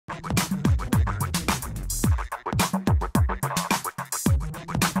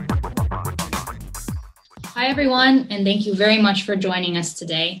Hi, everyone, and thank you very much for joining us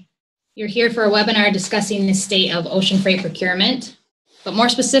today. You're here for a webinar discussing the state of ocean freight procurement, but more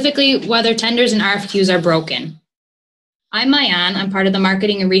specifically, whether tenders and RFQs are broken. I'm Mayan. I'm part of the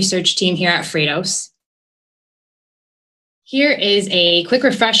marketing and research team here at Freightos. Here is a quick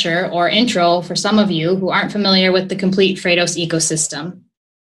refresher or intro for some of you who aren't familiar with the complete Freightos ecosystem.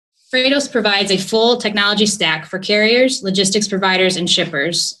 Freightos provides a full technology stack for carriers, logistics providers, and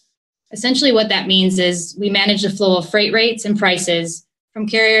shippers. Essentially what that means is we manage the flow of freight rates and prices from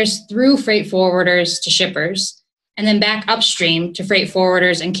carriers through freight forwarders to shippers, and then back upstream to freight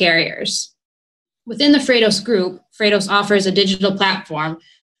forwarders and carriers. Within the Freightos group, Freightos offers a digital platform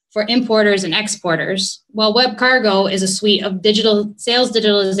for importers and exporters, while Web Cargo is a suite of digital sales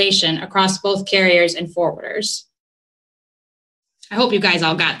digitalization across both carriers and forwarders. I hope you guys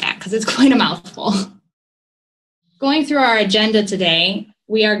all got that because it's quite a mouthful. Going through our agenda today,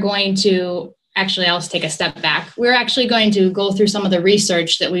 we are going to, actually I'll take a step back. We're actually going to go through some of the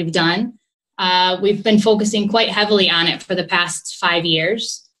research that we've done. We've been focusing quite heavily on it for the past 5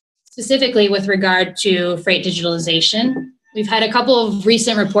 years, specifically with regard to freight digitalization. We've had a couple of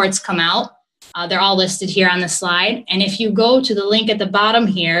recent reports come out. They're all listed here on the slide. And if you go to the link at the bottom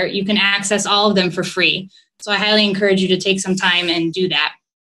here, you can access all of them for free. So I highly encourage you to take some time and do that.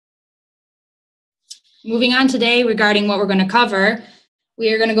 Moving on today regarding what we're going to cover,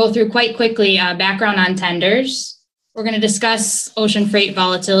 we are going to go through quite quickly background on tenders. We're going to discuss ocean freight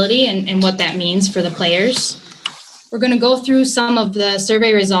volatility and what that means for the players. We're going to go through some of the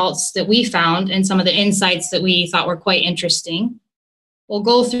survey results that we found and some of the insights that we thought were quite interesting. We'll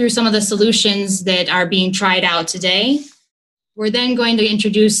go through some of the solutions that are being tried out today. We're then going to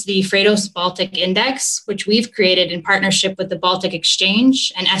introduce the Freightos Baltic Index, which we've created in partnership with the Baltic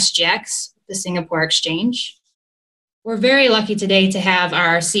Exchange and SGX, the Singapore Exchange. We're very lucky today to have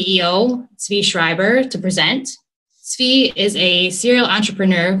our CEO, Zvi Schreiber, to present. Zvi is a serial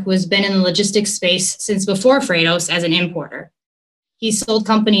entrepreneur who has been in the logistics space since before Freightos as an importer. He's sold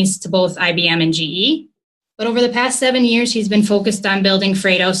companies to both IBM and GE, but over the past 7 years, he's been focused on building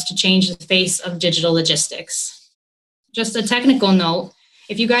Freightos to change the face of digital logistics. Just a technical note,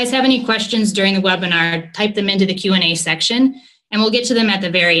 if you guys have any questions during the webinar, type them into the Q&A section, and we'll get to them at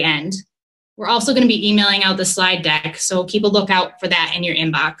the very end. We're also going to be emailing out the slide deck, so keep a lookout for that in your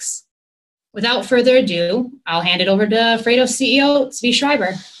inbox. Without further ado, I'll hand it over to Freightos CEO Zvi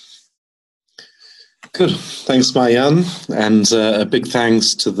Schreiber. Good. Thanks, Mayan. And a big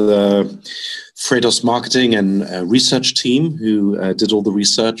thanks to the Freightos marketing and research team who did all the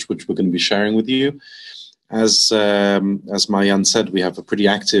research, which we're going to be sharing with you. As Mayan said, we have a pretty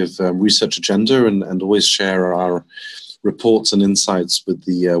active research agenda and always share our reports and insights with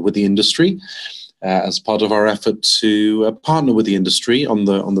the industry as part of our effort to partner with the industry on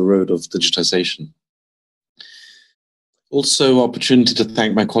the road of digitization. Also, opportunity to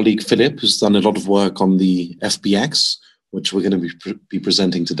thank my colleague Philip, who's done a lot of work on the FBX, which we're going to be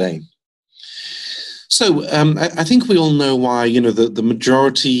presenting today. So I think we all know why the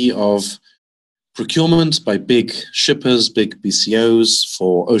majority of procurement by big shippers, big BCOs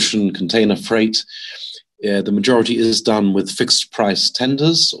for ocean container freight, the majority is done with fixed price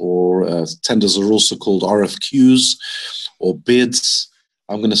tenders, or tenders are also called RFQs or bids.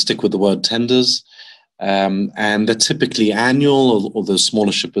 I'm going to stick with the word tenders. And they're typically annual, although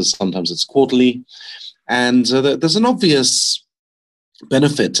smaller shippers, sometimes it's quarterly. And there's an obvious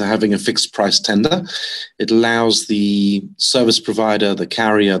benefit to having a fixed price tender. It allows the service provider, the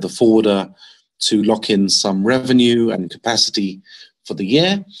carrier, the forwarder to lock in some revenue and capacity for the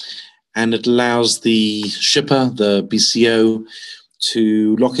year. And it allows the shipper, the BCO,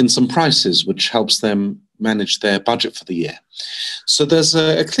 to lock in some prices, which helps them manage their budget for the year. So there's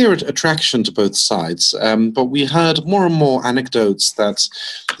a clear attraction to both sides. But we heard more and more anecdotes that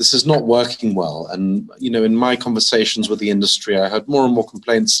this is not working well. And, in my conversations with the industry, I heard more and more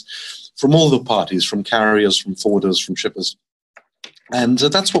complaints from all the parties, from carriers, from forwarders, from shippers. And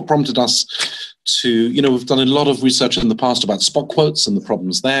that's what prompted us to, we've done a lot of research in the past about spot quotes and the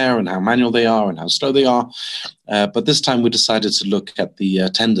problems there and how manual they are and how slow they are. But this time we decided to look at the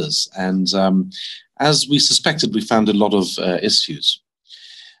tenders. And as we suspected, we found a lot of issues.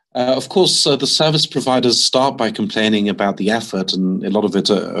 Of course, the service providers start by complaining about the effort, and a lot of it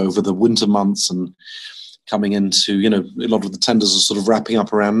over the winter months and coming into, a lot of the tenders are sort of wrapping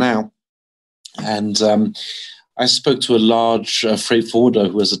up around now. And I spoke to a large freight forwarder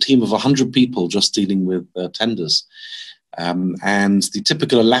who has a team of 100 people just dealing with tenders. And the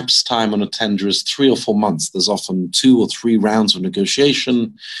typical elapsed time on a tender is 3 or 4 months. There's often 2 or 3 rounds of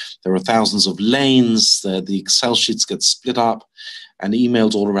negotiation. There are thousands of lanes. The Excel sheets get split up and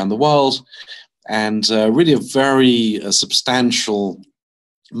emailed all around the world. and really a very substantial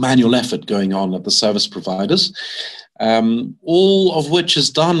manual effort going on at the service providers, all of which is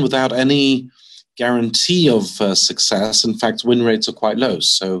done without any guarantee of success. In fact, win rates are quite low.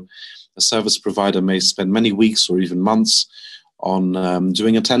 So a service provider may spend many weeks or even months on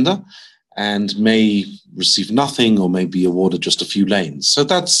doing a tender and may receive nothing or may be awarded just a few lanes. So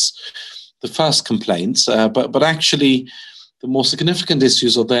that's the first complaint. But actually, the more significant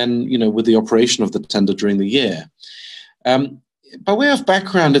issues are then, with the operation of the tender during the year. By way of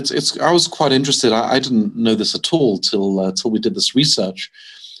background, I was quite interested. I didn't know this at all till we did this research.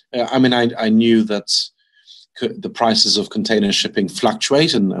 I knew that the prices of container shipping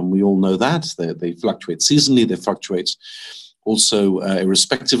fluctuate, and we all know that. They fluctuate seasonally, they fluctuate also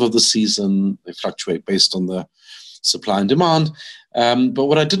irrespective of the season, they fluctuate based on the supply and demand. But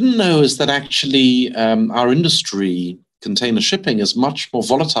what I didn't know is that actually our industry, container shipping, is much more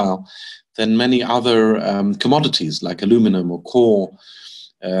volatile than many other commodities like aluminum or corn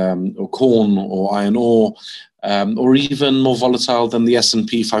or iron ore, or even more volatile than the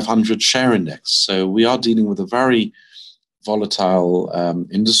S&P 500 share index. So we are dealing with a very volatile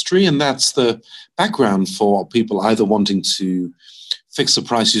industry, and that's the background for people either wanting to fix a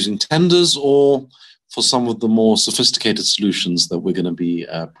price using tenders or for some of the more sophisticated solutions that we're going to be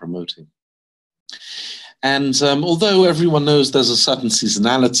promoting. And although everyone knows there's a certain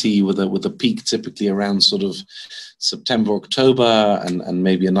seasonality with a peak typically around sort of September, October, and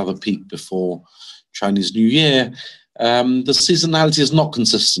maybe another peak before Chinese New Year, the seasonality is not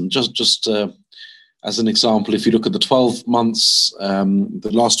consistent. Just as an example, if you look at the 12 months, the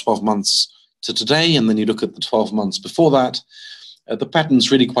last 12 months to today, and then you look at the 12 months before that, the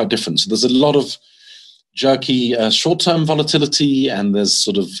pattern's really quite different. So there's a lot of jerky short-term volatility, and there's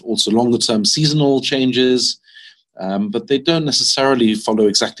sort of also longer-term seasonal changes, but they don't necessarily follow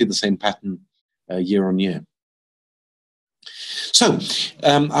exactly the same pattern year on year. So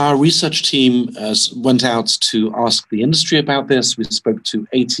our research team went out to ask the industry about this. We spoke to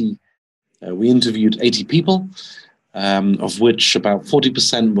we interviewed 80 people, of which about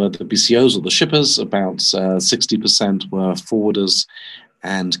 40% were the BCOs or the shippers, about 60% were forwarders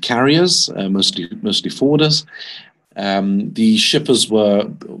and carriers, mostly forwarders. The shippers were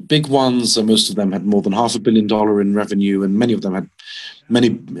big ones. Most of them had more than $500 million in revenue, and many of them had many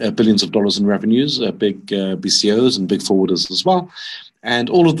billions of dollars in revenues, big BCOs and big forwarders as well. And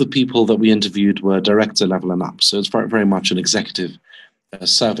all of the people that we interviewed were director level and up. So it's very, very much an executive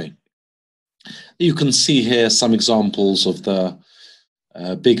survey. You can see here some examples of the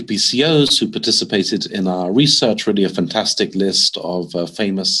big BCOs who participated in our research, really a fantastic list of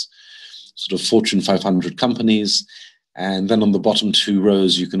famous sort of Fortune 500 companies. And then on the bottom two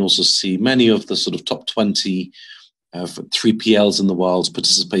rows, you can also see many of the sort of top 20 3PLs in the world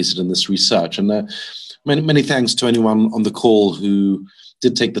participated in this research. And many thanks to anyone on the call who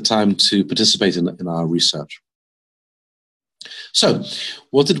did take the time to participate in our research. So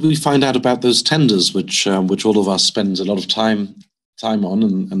what did we find out about those tenders, which all of us spend a lot of time on,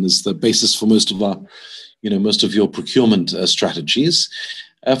 and is the basis for most of your procurement strategies?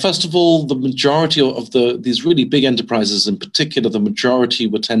 First of all, the majority of these really big enterprises, in particular, the majority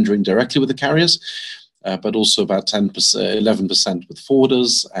were tendering directly with the carriers, but also about 11% with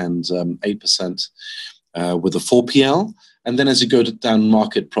forwarders and 8% with the 4PL. And then as you go down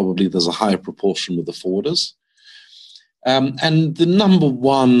market, probably there's a higher proportion with the forwarders. And the number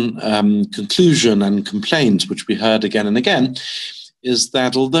one conclusion and complaint, which we heard again and again, is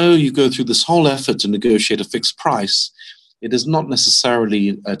that although you go through this whole effort to negotiate a fixed price, it is not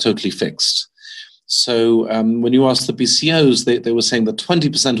necessarily totally fixed. So when you ask the BCOs, they were saying that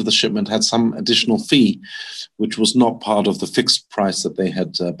 20% of the shipment had some additional fee, which was not part of the fixed price that they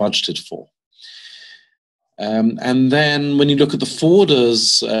had budgeted for. And then when you look at the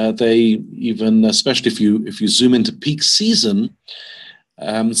forwarders, they even, especially if you zoom into peak season,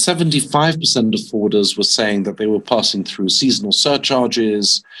 75% of forwarders were saying that they were passing through seasonal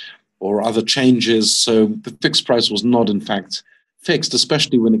surcharges or other changes. So the fixed price was not, in fact, fixed,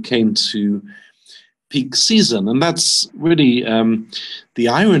 especially when it came to peak season. And that's really the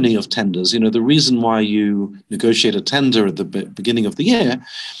irony of tenders. The reason why you negotiate a tender at the beginning of the year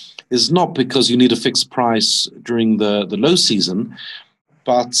is not because you need a fixed price during the low season,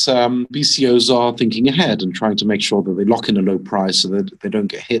 but BCOs are thinking ahead and trying to make sure that they lock in a low price so that they don't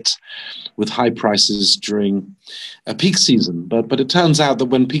get hit with high prices during a peak season. But it turns out that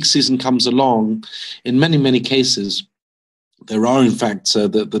when peak season comes along, in many cases, there are, in fact,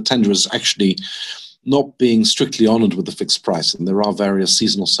 the tender is actually not being strictly honored with the fixed price, and there are various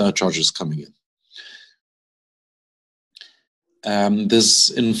seasonal surcharges coming in. There's,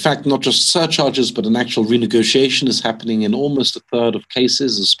 in fact, not just surcharges, but an actual renegotiation is happening in almost a third of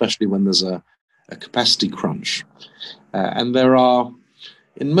cases, especially when there's a capacity crunch. And there are,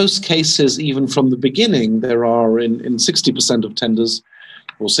 in most cases, even from the beginning, there are in 60% of tenders,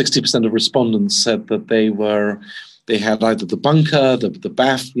 or 60% of respondents said that they had either the bunker, the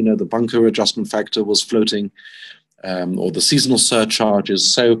BAF, the bunker adjustment factor was floating, or the seasonal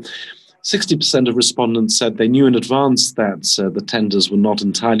surcharges. So 60% of respondents said they knew in advance that the tenders were not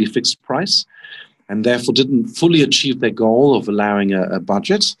entirely fixed price and therefore didn't fully achieve their goal of allowing a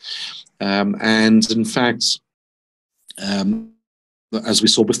budget. And in fact, as we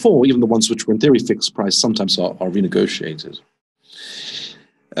saw before, even the ones which were in theory fixed price sometimes are renegotiated.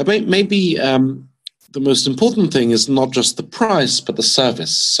 Maybe the most important thing is not just the price, but the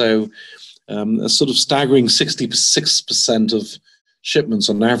service. So a sort of staggering 66% of shipments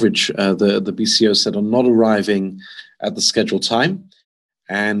on average, the BCO said, are not arriving at the scheduled time.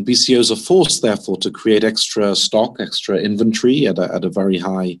 And BCOs are forced, therefore, to create extra stock, extra inventory at a very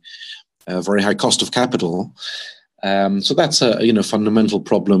high cost of capital. So that's a fundamental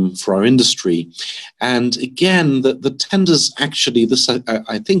problem for our industry. And again, the tenders actually, this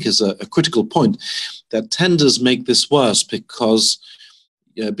I think is a critical point, that tenders make this worse because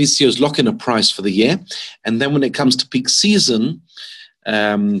BCOs lock in a price for the year, and then when it comes to peak season,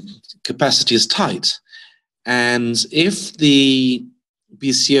 capacity is tight. And if the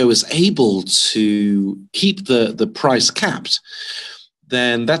BCO is able to keep the price capped,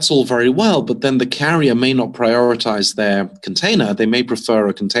 then that's all very well, but then the carrier may not prioritize their container. They may prefer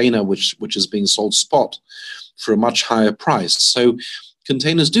a container which is being sold spot for a much higher price. So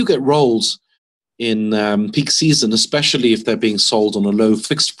containers do get rolled in peak season, especially if they're being sold on a low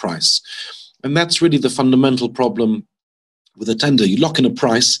fixed price. And that's really the fundamental problem with a tender. You lock in a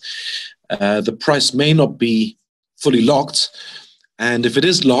price, the price may not be fully locked, and if it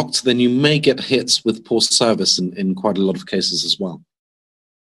is locked, then you may get hits with poor service in quite a lot of cases as well.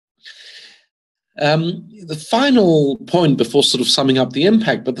 The final point, before sort of summing up the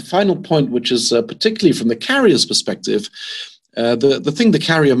impact, but the final point, which is particularly from the carrier's perspective, the thing the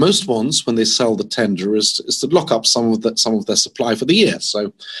carrier most wants when they sell the tender is to lock up some of their supply for the year.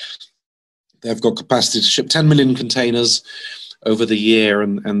 So they've got capacity to ship 10 million containers over the year,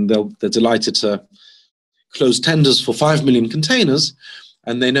 and they're delighted to close tenders for 5 million containers.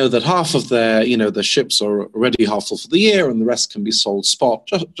 And they know that half of their ships are already half full for the year, and the rest can be sold spot.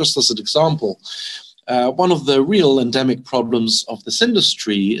 Just as an example, one of the real endemic problems of this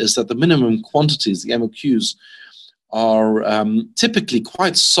industry is that the minimum quantities, the MOQs, are typically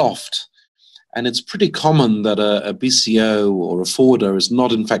quite soft. And it's pretty common that a BCO or a forwarder is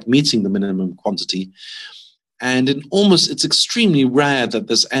not, in fact, meeting the minimum quantity. And it's extremely rare that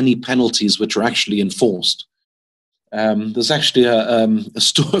there's any penalties which are actually enforced. There's actually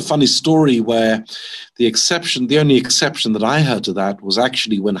a funny story where the only exception that I heard to that was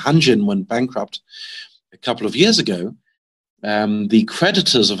actually when Hanjin went bankrupt a couple of years ago. The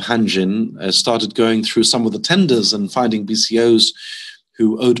creditors of Hanjin started going through some of the tenders and finding BCOs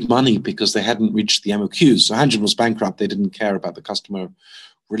who owed money because they hadn't reached the MOQs. So Hanjin was bankrupt. They didn't care about the customer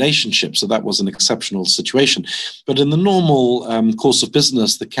relationship. So that was an exceptional situation. But in the normal course of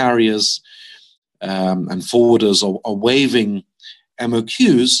business, the carriers and forwarders are waiving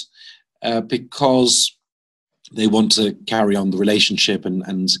MOQs because they want to carry on the relationship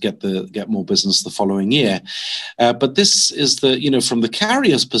and get more business the following year. But this is from the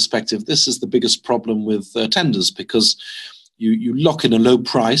carrier's perspective, this is the biggest problem with tenders, because you lock in a low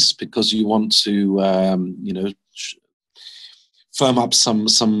price because you want to firm up some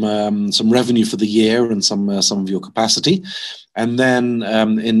revenue for the year and some of your capacity, and then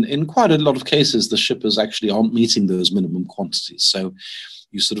in quite a lot of cases the shippers actually aren't meeting those minimum quantities. So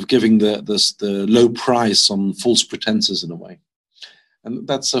you're sort of giving the low price on false pretenses in a way, and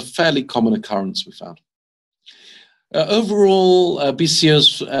that's a fairly common occurrence we found. Overall,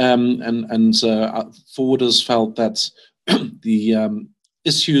 BCOs and forwarders felt that the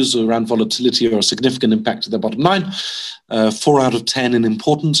issues around volatility are a significant impact to their bottom line, 4 out of 10 in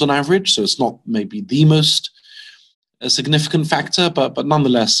importance on average. So it's not maybe the most significant factor, but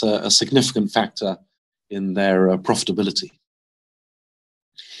nonetheless a significant factor in their profitability.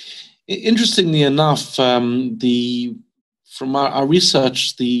 Interestingly enough, from our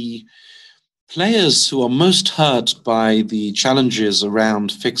research, the players who are most hurt by the challenges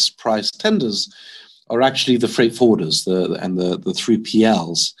around fixed price tenders are actually the freight forwarders and the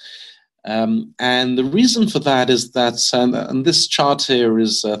 3PLs. And the reason for that is that, and this chart here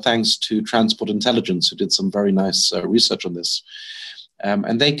is thanks to Transport Intelligence, who did some very nice research on this.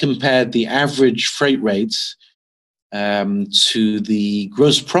 And they compared the average freight rate to the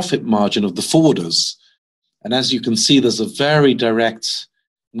gross profit margin of the forwarders. And as you can see, there's a very direct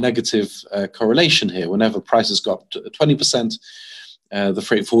negative correlation here. Whenever prices go up to 20%, the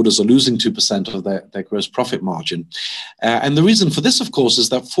freight forwarders are losing 2% of their gross profit margin. And the reason for this, of course, is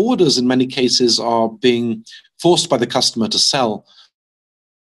that forwarders in many cases are being forced by the customer to sell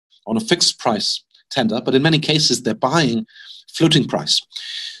on a fixed price tender, but in many cases they're buying floating price.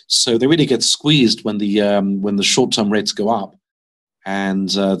 So they really get squeezed when the short-term rates go up, and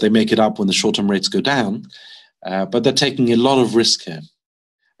they make it up when the short-term rates go down. But they're taking a lot of risk here.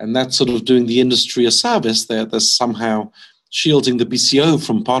 And that's sort of doing the industry a service. They're somehow shielding the BCO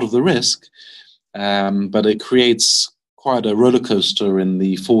from part of the risk, but it creates quite a roller coaster in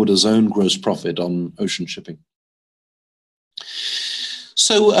the forwarder's own gross profit on ocean shipping.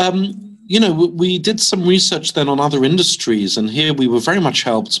 So, we did some research then on other industries, and here we were very much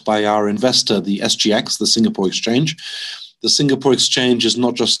helped by our investor, the SGX, the Singapore Exchange. The Singapore Exchange is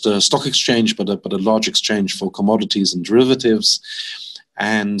not just a stock exchange, but a large exchange for commodities and derivatives.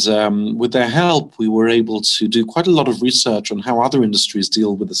 And with their help, we were able to do quite a lot of research on how other industries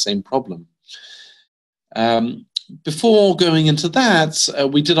deal with the same problem. Before going into that,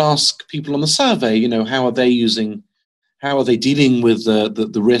 we did ask people on the survey, how are they dealing with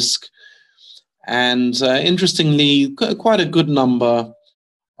the risk? And interestingly, quite a good number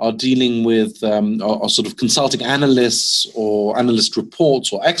are dealing with are sort of consulting analysts or analyst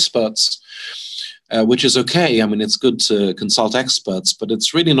reports or experts, which is okay. I mean, it's good to consult experts, but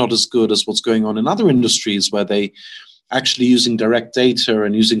it's really not as good as what's going on in other industries where they actually using direct data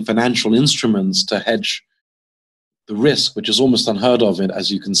and using financial instruments to hedge the risk, which is almost unheard of,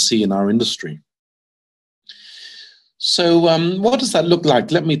 as you can see in our industry. So what does that look like?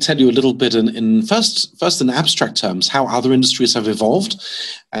 Let me tell you a little bit first in abstract terms, how other industries have evolved.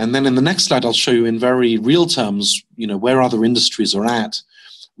 And then in the next slide, I'll show you in very real terms, where other industries are at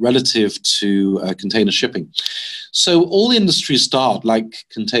relative to container shipping. So all industries start, like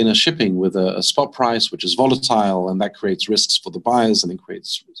container shipping, with a spot price, which is volatile, and that creates risks for the buyers and it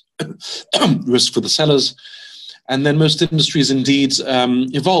creates risk for the sellers. And then most industries indeed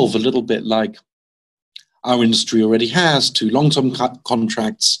evolve a little bit like our industry already has, to long-term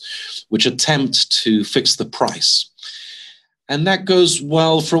contracts which attempt to fix the price. And that goes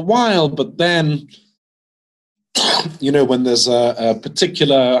well for a while, but then, when there's a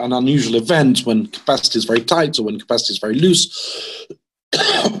particular, an unusual event, when capacity is very tight or when capacity is very loose,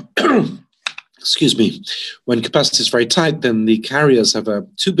 excuse me, when capacity is very tight, then the carriers have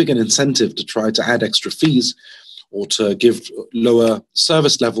too big an incentive to try to add extra fees or to give lower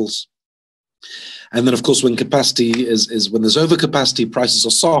service levels. And then, of course, when capacity when there's overcapacity, prices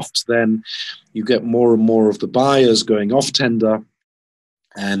are soft, then you get more and more of the buyers going off tender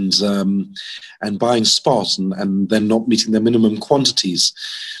and buying spot and then not meeting their minimum quantities.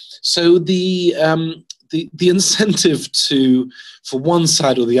 So the incentive for one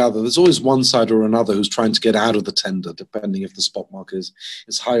side or the other, there's always one side or another who's trying to get out of the tender, depending if the spot market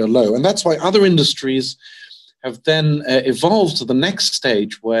is high or low. And that's why other industries have then evolved to the next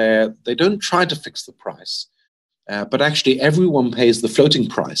stage where they don't try to fix the price, but actually everyone pays the floating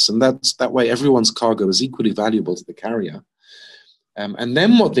price, and that way everyone's cargo is equally valuable to the carrier. And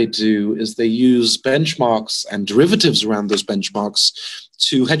then what they do is they use benchmarks and derivatives around those benchmarks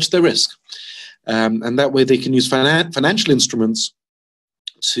to hedge their risk. And that way they can use financial instruments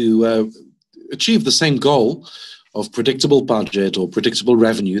to achieve the same goal of predictable budget or predictable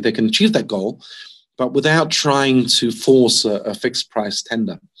revenue. They can achieve that goal, but without trying to force a fixed price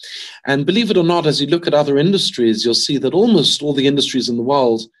tender. And believe it or not, as you look at other industries, you'll see that almost all the industries in the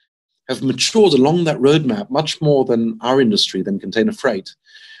world have matured along that roadmap much more than our industry, than container freight.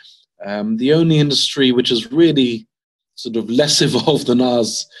 The only industry which is really sort of less evolved than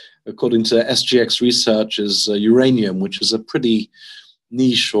ours, according to SGX research, is uranium, which is a pretty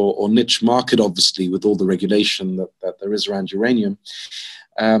niche or niche market, obviously, with all the regulation that there is around uranium.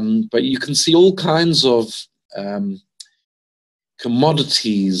 But you can see all kinds of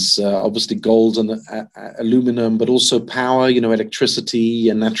commodities, obviously gold and aluminum, but also power, electricity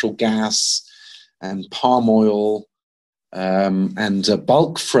and natural gas and palm oil and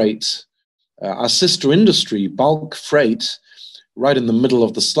bulk freight. Our sister industry, bulk freight, right in the middle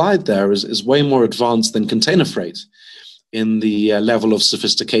of the slide there, is way more advanced than container freight in the level of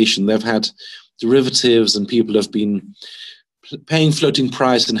sophistication. They've had derivatives and people have been paying floating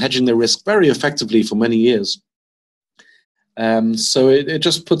price and hedging their risk very effectively for many years. So it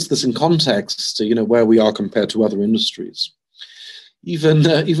just puts this in context to, where we are compared to other industries.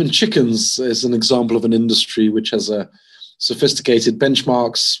 Even chickens is an example of an industry which has a sophisticated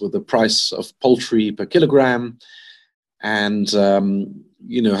benchmarks with the price of poultry per kilogram. and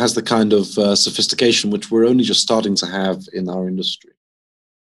has the kind of sophistication which we're only just starting to have in our industry.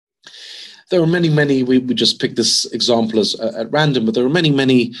 There are many, we just picked this example as at random, but there are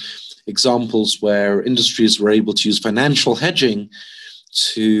many examples where industries were able to use financial hedging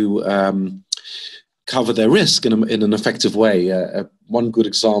to cover their risk in an effective way. One good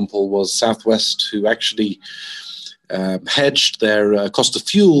example was Southwest, who actually hedged their cost of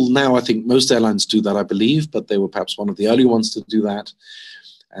fuel. Now I think most airlines do that, I believe, but they were perhaps one of the early ones to do that.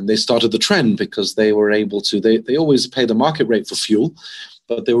 And they started the trend because they were able to, they always pay the market rate for fuel,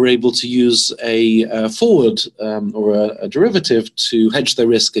 but they were able to use a forward or a derivative to hedge their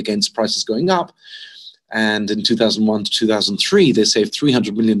risk against prices going up. And in 2001 to 2003, they saved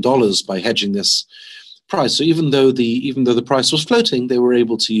 $300 million by hedging this price. So even though the price was floating, they were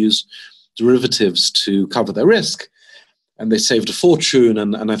able to use derivatives to cover their risk, and they saved a fortune.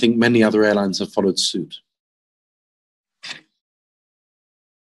 And I think many other airlines have followed suit.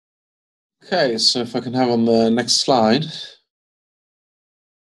 Okay, so if I can have on the next slide.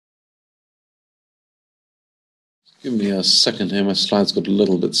 Give me a second here, my slides got a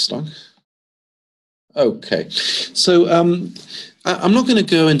little bit stuck. Okay, so I'm not going to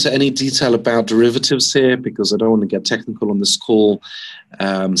go into any detail about derivatives here because I don't want to get technical on this call.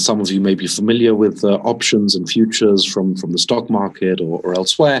 Some of you may be familiar with options and futures from the stock market or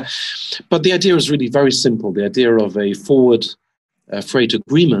elsewhere, but the idea is really very simple. The idea of a forward freight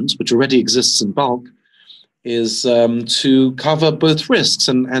agreement, which already exists in bulk, is to cover both risks.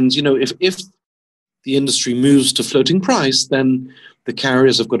 And if the industry moves to floating price, then the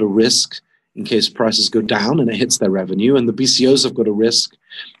carriers have got a risk in case prices go down and it hits their revenue, and the BCOs have got a risk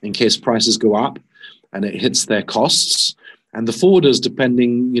in case prices go up and it hits their costs. And the forwarders,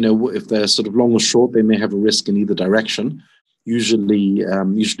 depending, if they're sort of long or short, they may have a risk in either direction. Usually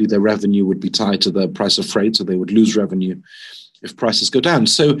their revenue would be tied to the price of freight, so they would lose revenue if prices go down.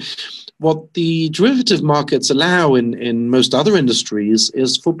 So what the derivative markets allow in most other industries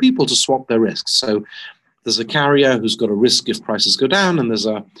is for people to swap their risks. So there's a carrier who's got a risk if prices go down, and there's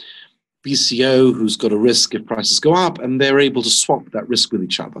a BCO who's got a risk if prices go up, and they're able to swap that risk with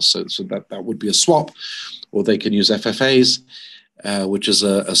each other. So that would be a swap, or they can use FFAs, which is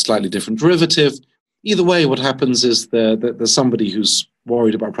a slightly different derivative. Either way, what happens is there's somebody who's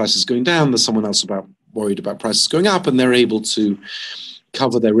worried about prices going down, there's someone else worried about prices going up, and they're able to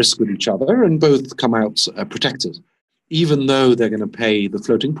cover their risk with each other and both come out protected. Even though they're going to pay the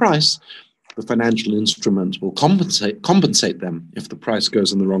floating price, the financial instrument will compensate them if the price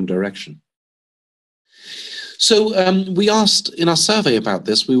goes in the wrong direction. So we asked in our survey about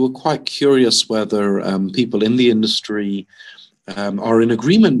this. We were quite curious whether people in the industry are in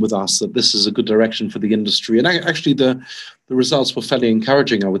agreement with us that this is a good direction for the industry. And actually the results were fairly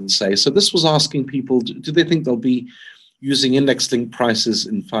encouraging, I would say. So this was asking people, do they think they'll be using index-linked prices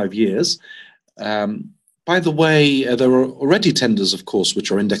in 5 years? By the way, there are already tenders, of course,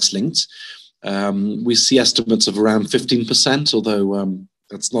 which are index-linked. We see estimates of around 15%, although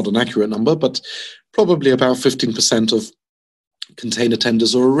that's not an accurate number, but probably about 15% of container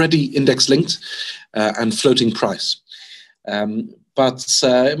tenders are already index-linked and floating price. But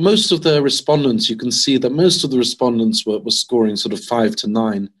most of the respondents, you can see that most of the respondents were scoring sort of 5 to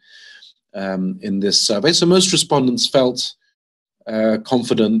 9 in this survey. So most respondents felt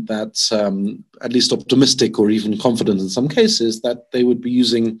confident that, at least optimistic or even confident in some cases, that they would be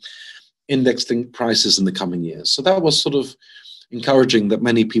using index-linked prices in the coming years. So that was sort of encouraging that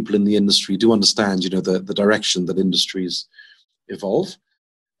many people in the industry do understand, the direction that industries evolve.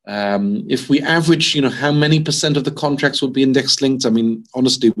 If we average, how many percent of the contracts would be index-linked, I mean,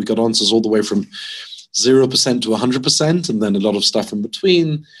 honestly, we got answers all the way from 0% to 100%, and then a lot of stuff in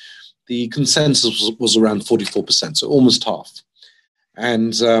between. The consensus was around 44%, so almost half.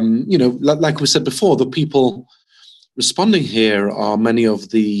 And, like we said before, the people responding here are many of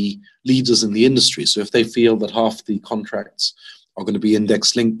the leaders in the industry. So if they feel that half the contracts are going to be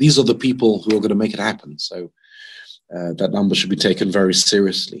index-linked, these are the people who are going to make it happen. So that number should be taken very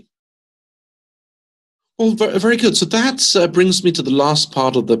seriously. Well, very good. So that brings me to the last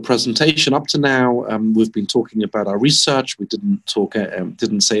part of the presentation. Up to now, we've been talking about our research. We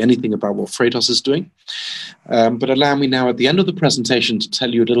didn't say anything about what Freightos is doing. But allow me now at the end of the presentation to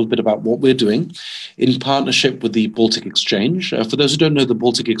tell you a little bit about what we're doing in partnership with the Baltic Exchange. For those who don't know, the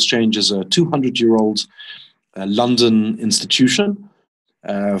Baltic Exchange is a 200-year-old London institution.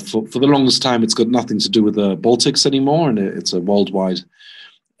 For the longest time, it's got nothing to do with the Baltics anymore, and it's a worldwide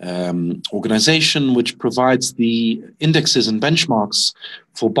organization which provides the indexes and benchmarks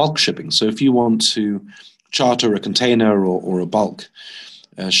for bulk shipping. So if you want to charter a container or a bulk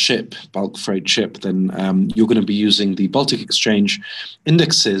ship, bulk freight ship, then you're going to be using the Baltic Exchange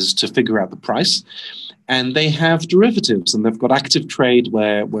indexes to figure out the price. And they have derivatives, and they've got active trade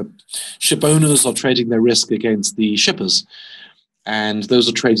where ship owners are trading their risk against the shippers. And those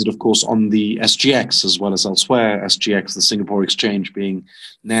are traded, of course, on the SGX as well as elsewhere. SGX, the Singapore Exchange, being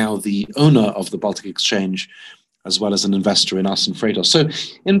now the owner of the Baltic Exchange, as well as an investor in us and Freightos. So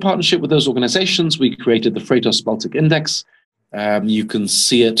in partnership with those organizations, we created the Freightos Baltic Index. You can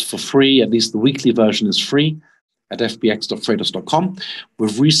see it for free, at least the weekly version is free at fbx.freightos.com.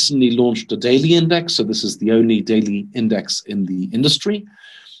 We've recently launched a daily index, so this is the only daily index in the industry.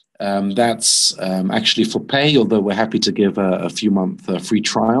 That's actually for pay, although we're happy to give a few-month free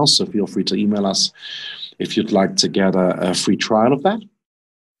trial, so feel free to email us if you'd like to get a free trial of that.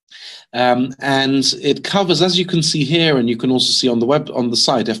 And it covers, as you can see here, and you can also see on the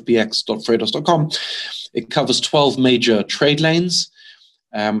site, fbx.freightos.com, it covers 12 major trade lanes.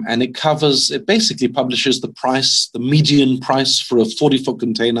 And it basically publishes the price, the median price for a 40-foot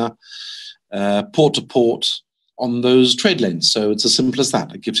container, port to port, on those trade lanes. So it's as simple as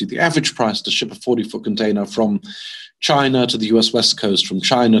that. It gives you the average price to ship a 40-foot container from China to the US West Coast, from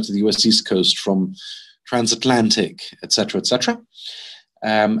China to the US East Coast, from transatlantic, et cetera, et cetera.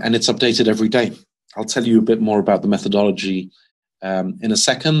 And it's updated every day. I'll tell you a bit more about the methodology in a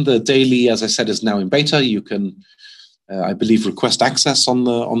second. The daily, as I said, is now in beta. You can, I believe, request access on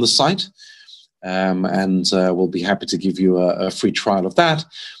the site, and we'll be happy to give you a free trial of that.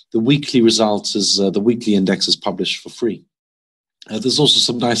 The weekly results is the weekly index is published for free. There's also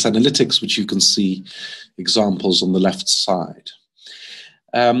some nice analytics, which you can see examples on the left side.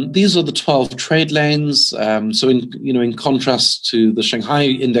 These are the 12 trade lanes. So in contrast to the Shanghai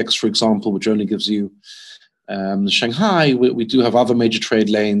index, for example, which only gives you Shanghai, we do have other major trade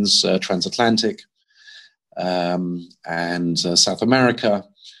lanes, transatlantic and South America,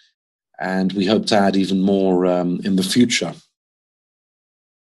 and we hope to add even more in the future.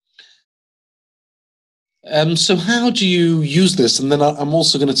 So how do you use this? And then I'm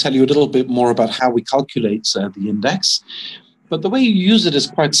also going to tell you a little bit more about how we calculate the index. But the way you use it is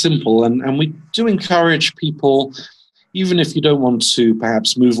quite simple, and we do encourage people, even if you don't want to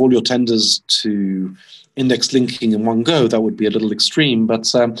perhaps move all your tenders to index linking in one go, that would be a little extreme,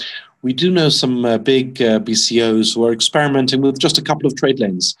 but we do know some big BCOs who are experimenting with just a couple of trade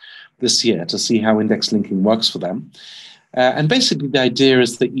lanes this year to see how index linking works for them. And basically the idea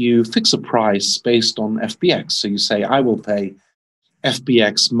is that you fix a price based on FBX. So you say, I will pay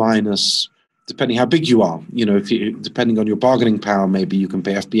FBX minus, depending how big you are, depending on your bargaining power, maybe you can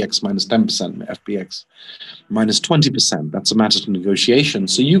pay FBX minus 10%, FBX minus 20%. That's a matter of negotiation.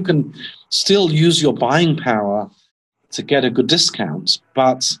 So you can still use your buying power to get a good discount,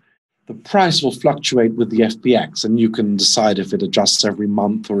 but the price will fluctuate with the FBX, and you can decide if it adjusts every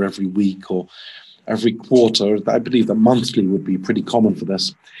month or every week or every quarter. I believe that monthly would be pretty common for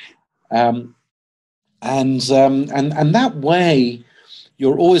this. And that way,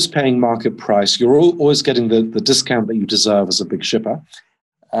 you're always paying market price. You're always getting the discount that you deserve as a big shipper.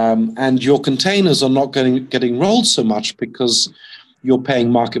 And your containers are not getting rolled so much because you're paying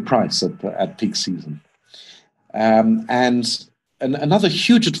market price at peak season. And another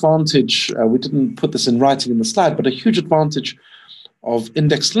huge advantage, we didn't put this in writing in the slide, but a huge advantage of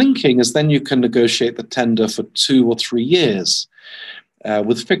index linking is then you can negotiate the tender for 2 or 3 years.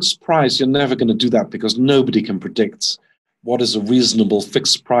 With fixed price, you're never going to do that because nobody can predict what is a reasonable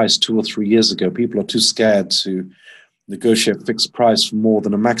fixed price 2 or 3 years ago. People are too scared to negotiate fixed price for more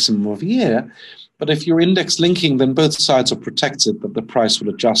than a maximum of a year. But if you're index linking, then both sides are protected that the price will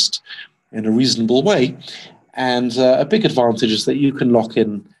adjust in a reasonable way. And a big advantage is that you can lock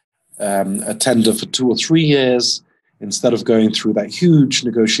in a tender for 2 or 3 years instead of going through that huge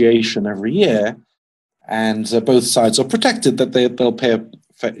negotiation every year. And both sides are protected that they'll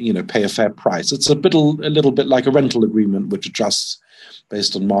pay a fair price. It's a little bit like a rental agreement, which adjusts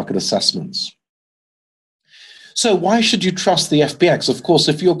based on market assessments. So why should you trust the FBX? Of course,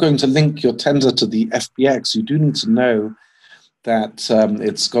 if you're going to link your tender to the FBX, you do need to know that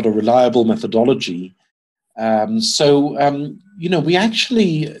it's got a reliable methodology. We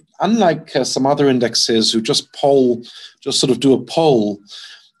actually, unlike some other indexes who just sort of do a poll,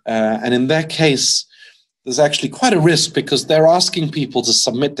 and in their case, there's actually quite a risk because they're asking people to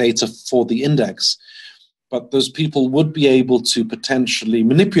submit data for the index, but those people would be able to potentially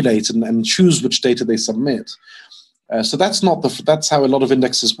manipulate and choose which data they submit. So that's how a lot of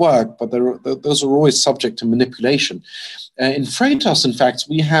indexes work, but those are always subject to manipulation. In Freightos, in fact,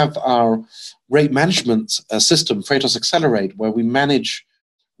 we have our rate management system, Freightos Accelerate, where we manage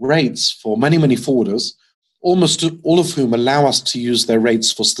rates for many, many forwarders. almost all of whom allow us to use their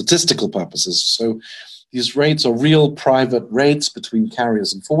rates for statistical purposes. So these rates are real private rates between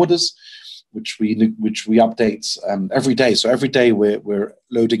carriers and forwarders, which we update every day. So every day we're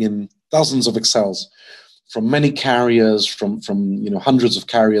loading in dozens of Excels from many carriers, from hundreds of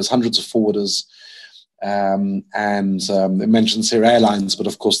carriers, hundreds of forwarders, and it mentions here airlines, but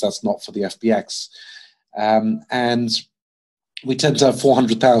of course that's not for the FBX. And we tend to have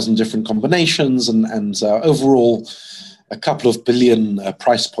 400,000 different combinations, and overall a couple of billion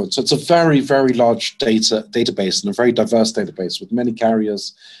price points. So it's a very, very large database and a very diverse database with many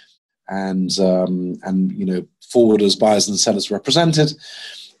carriers and forwarders, buyers, and sellers represented.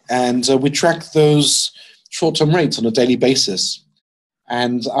 And we track those short-term rates on a daily basis.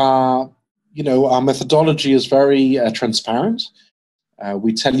 And our methodology is very transparent.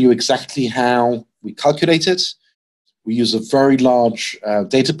 We tell you exactly how we calculate it. We use a very large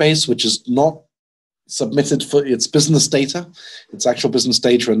database, which is not submitted for its business data. It's actual business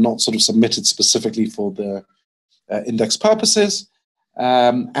data and not sort of submitted specifically for the index purposes.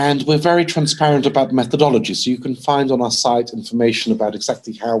 And we're very transparent about methodology. So you can find on our site information about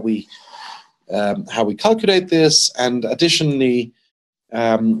exactly how we calculate this. And additionally,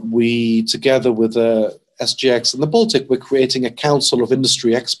 we, together with SGX and the Baltic, we're creating a council of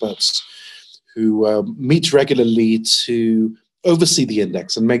industry experts who meet regularly to oversee the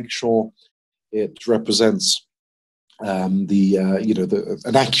index and make sure it represents an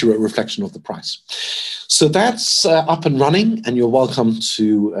accurate reflection of the price. So that's up and running, and you're welcome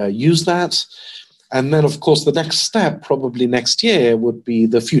to use that. And then, of course, the next step, probably next year, would be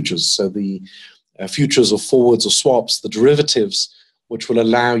the futures. So the futures or forwards or swaps, the derivatives, which will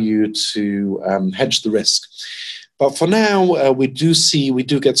allow you to hedge the risk. But for now, we do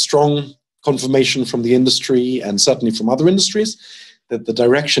get strong confirmation from the industry and certainly from other industries that the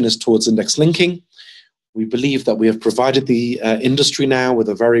direction is towards index linking. We believe that we have provided the industry now with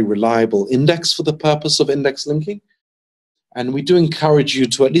a very reliable index for the purpose of index linking. And we do encourage you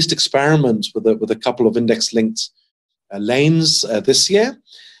to at least experiment with a couple of index-linked lanes this year.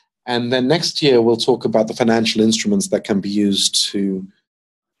 And then next year, we'll talk about the financial instruments that can be used to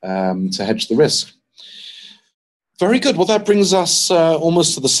hedge the risk. Very good. Well, that brings us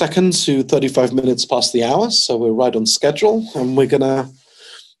almost to the second to 35 minutes past the hour. So we're right on schedule, and we're going to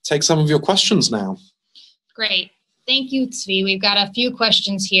take some of your questions now. Great. Thank you, Zvi. We've got a few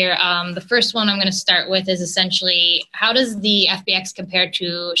questions here. The first one I'm going to start with is essentially, how does the FBX compare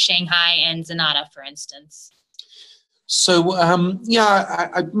to Shanghai and Zanata, for instance? So,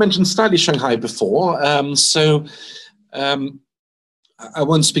 I mentioned slightly Shanghai before. I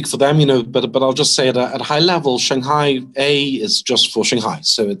won't speak for them, but I'll just say at a high level, Shanghai A is just for Shanghai.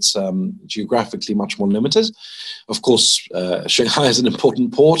 So it's geographically much more limited. Of course, Shanghai is an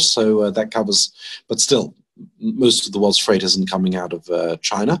important port, so that covers, but still, most of the world's freight isn't coming out of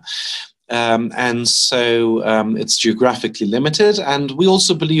China. And so it's geographically limited. And we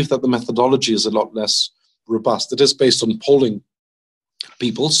also believe that the methodology is a lot less robust. It is based on polling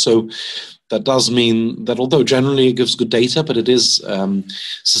people. So that does mean that although generally it gives good data, but it is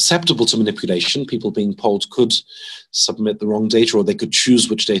susceptible to manipulation. People being polled could submit the wrong data, or they could choose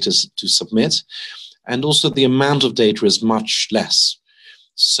which data to submit. And also the amount of data is much less.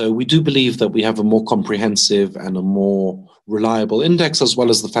 So we do believe that we have a more comprehensive and a more reliable index, as well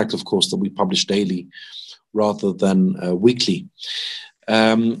as the fact, of course, that we publish daily rather than weekly.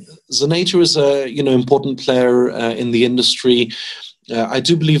 Zanata is a important player in the industry. I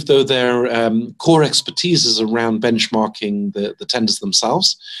do believe, though, their core expertise is around benchmarking the tenders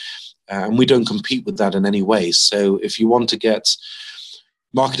themselves, and we don't compete with that in any way. So if you want to get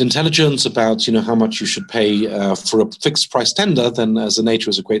market intelligence about how much you should pay for a fixed price tender, then Zanata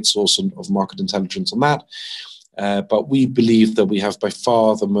is a great source of market intelligence on that. But we believe that we have by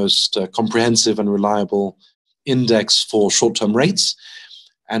far the most comprehensive and reliable index for short-term rates.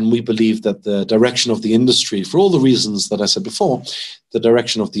 And we believe that the direction of the industry, for all the reasons that I said before, the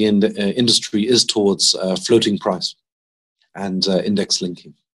direction of the industry is towards floating price and index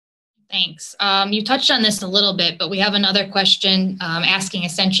linking. Thanks. You touched on this a little bit, but we have another question asking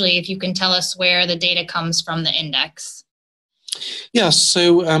essentially if you can tell us where the data comes from the index. Yeah,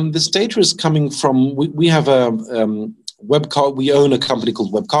 so this data is coming from, we have a we own a company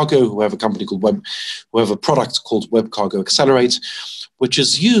called WebCargo, who have a product called WebCargo Accelerate, which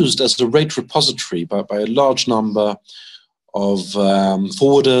is used as a rate repository by a large number of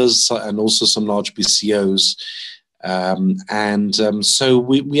forwarders and also some large BCOs. So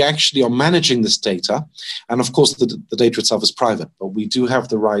we actually are managing this data, and of course the data itself is private, but we do have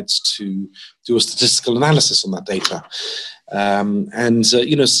the rights to do a statistical analysis on that data.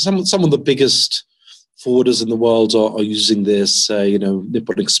 Some of the biggest forwarders in the world are using this,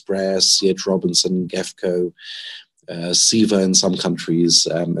 Nippon Express, C.H. Robinson, GEFCO, SIVA in some countries,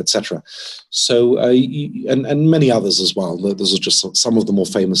 etc. So, and many others as well. Those are just some of the more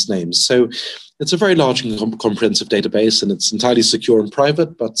famous names. So it's a very large and comprehensive database, and it's entirely secure and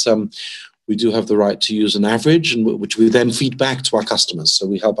private, but we do have the right to use an average, and which we then feed back to our customers. So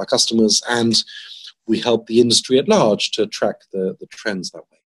we help our customers and we help the industry at large to track the trends that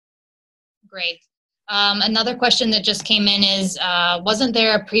way. Great. Another question that just came in is, wasn't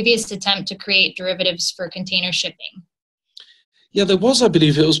there a previous attempt to create derivatives for container shipping? Yeah, there was, I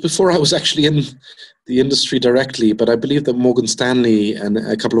believe. It was before I was actually in the industry directly, but I believe that Morgan Stanley and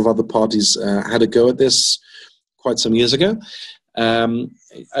a couple of other parties had a go at this quite some years ago.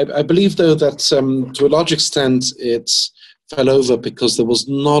 I believe, though, that to a large extent it fell over because there was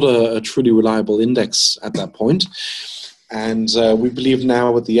not a truly reliable index at that point. And we believe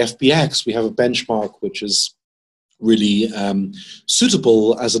now with the FBX, we have a benchmark which is really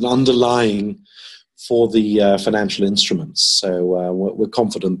suitable as an underlying for the financial instruments. So we're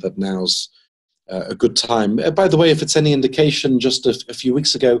confident that now's a good time. By the way, if it's any indication, just a few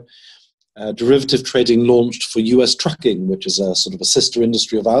weeks ago, derivative trading launched for US trucking, which is a sort of a sister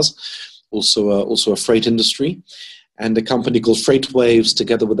industry of ours, also a freight industry. And a company called Freightwaves,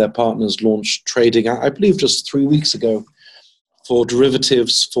 together with their partners, launched trading, I believe just 3 weeks ago, for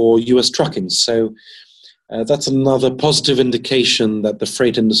derivatives for US trucking. So that's another positive indication that the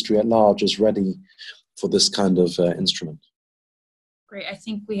freight industry at large is ready for this kind of instrument. Great. I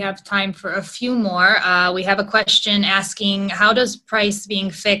think we have time for a few more. We have a question asking, how does price being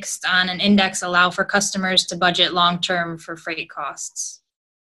fixed on an index allow for customers to budget long-term for freight costs?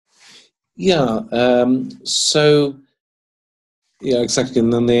 Yeah, exactly.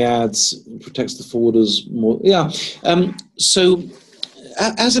 And then the ads protects the forwarders more. Yeah. So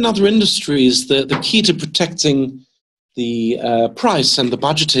as in other industries, the key to protecting the price and the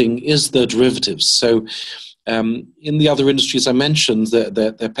budgeting is the derivatives. So in the other industries I mentioned,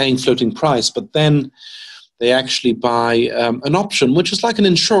 they're paying floating price, but then they actually buy an option, which is like an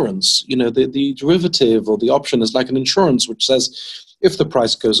insurance. The derivative or the option is like an insurance, which says, if the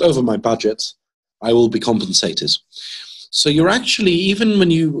price goes over my budget, I will be compensated. So you're actually, even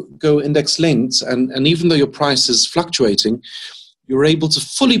when you go index linked, and even though your price is fluctuating, you're able to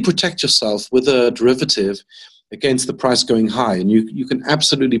fully protect yourself with a derivative against the price going high. And you can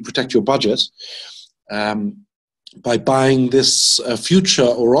absolutely protect your budget by buying this future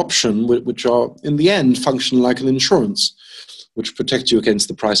or option, which are in the end function like an insurance, which protect you against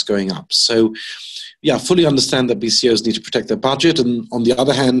the price going up. So yeah, fully understand that BCOs need to protect their budget. And on the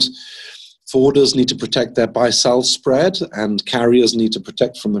other hand, forwarders need to protect their buy-sell spread, and carriers need to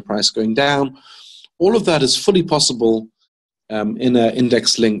protect from the price going down. All of that is fully possible in an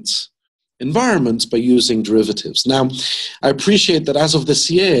index-linked environment by using derivatives. Now, I appreciate that as of this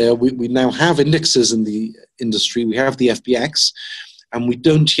year, we now have indexes in the industry. We have the FBX, and we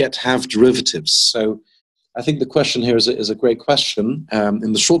don't yet have derivatives. So I think the question here is a great question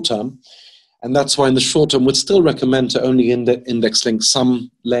in the short term. And that's why in the short term, we'd still recommend to only index link some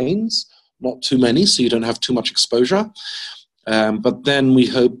lanes, not too many, so you don't have too much exposure. But then we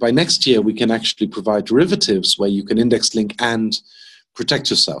hope by next year we can actually provide derivatives where you can index link and protect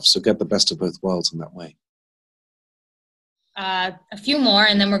yourself, so get the best of both worlds in that way. A few more,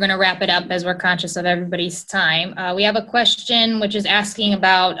 and then we're going to wrap it up as we're conscious of everybody's time. We have a question which is asking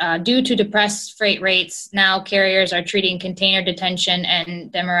about, due to depressed freight rates, now carriers are treating container detention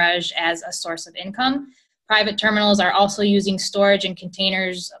and demurrage as a source of income. Private terminals are also using storage and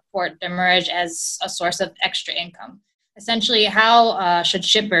containers port demurrage as a source of extra income. Essentially, how should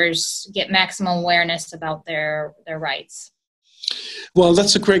shippers get maximum awareness about their rights? Well,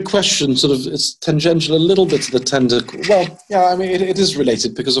 that's a great question. Sort of, it's tangential a little bit to the tender. Well, yeah, I mean, it is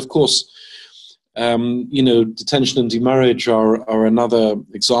related because, of course, detention and demurrage are another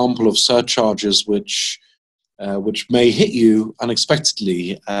example of surcharges which may hit you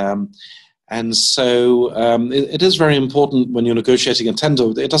unexpectedly. And so it is very important when you're negotiating a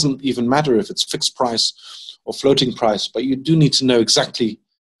tender. It doesn't even matter if it's fixed price or floating price, but you do need to know exactly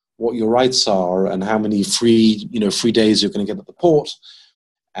what your rights are and how many free days you're going to get at the port,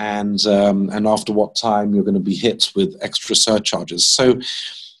 and after what time you're going to be hit with extra surcharges. So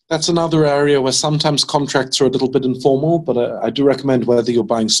that's another area where sometimes contracts are a little bit informal, but I do recommend, whether you're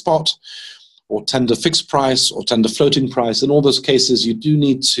buying spot or tender fixed price or tender floating price, in all those cases you do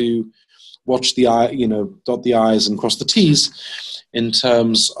need to watch the eye, dot the I's and cross the T's in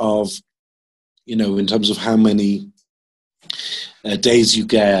terms of how many days you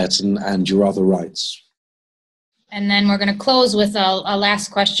get and your other rights. And then we're going to close with a last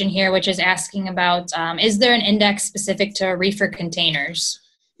question here, which is asking about, is there an index specific to reefer containers?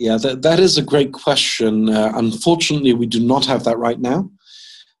 Yeah, that is a great question. Unfortunately, we do not have that right now.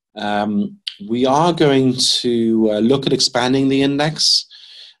 We are going to look at expanding the index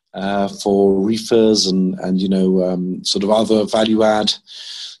for reefers and sort of other value add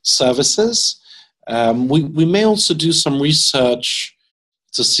services. We may also do some research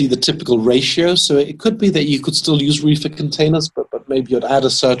to see the typical ratio. So it could be that you could still use reefer containers, but maybe you'd add a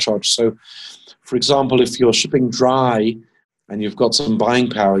surcharge. So, for example, if you're shipping dry and you've got some buying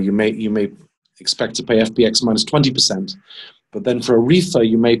power, you may expect to pay FBX minus 20%. But then for a reefer,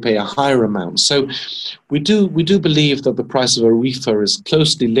 you may pay a higher amount. So we do believe that the price of a reefer is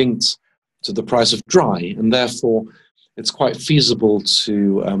closely linked to the price of dry, and therefore it's quite feasible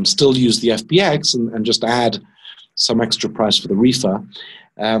to still use the FBX and just add some extra price for the reefer.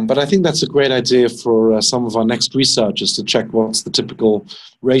 But I think that's a great idea for some of our next researchers to check what's the typical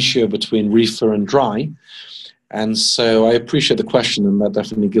ratio between reefer and dry. And so I appreciate the question, and that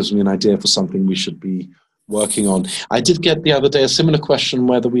definitely gives me an idea for something we should be working on. I did get the other day a similar question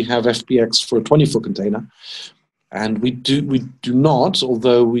whether we have FBX for a 20-foot container, and we do not,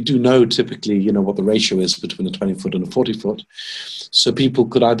 although we do know typically what the ratio is between a 20-foot and a 40-foot. So people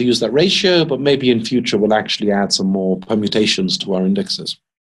could either use that ratio, but maybe in future we'll actually add some more permutations to our indexes.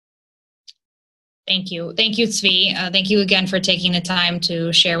 Thank you. Thank you, Zvi. Thank you again for taking the time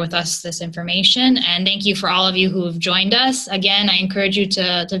to share with us this information. And thank you for all of you who have joined us. Again, I encourage you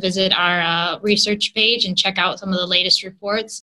to visit our research page and check out some of the latest reports.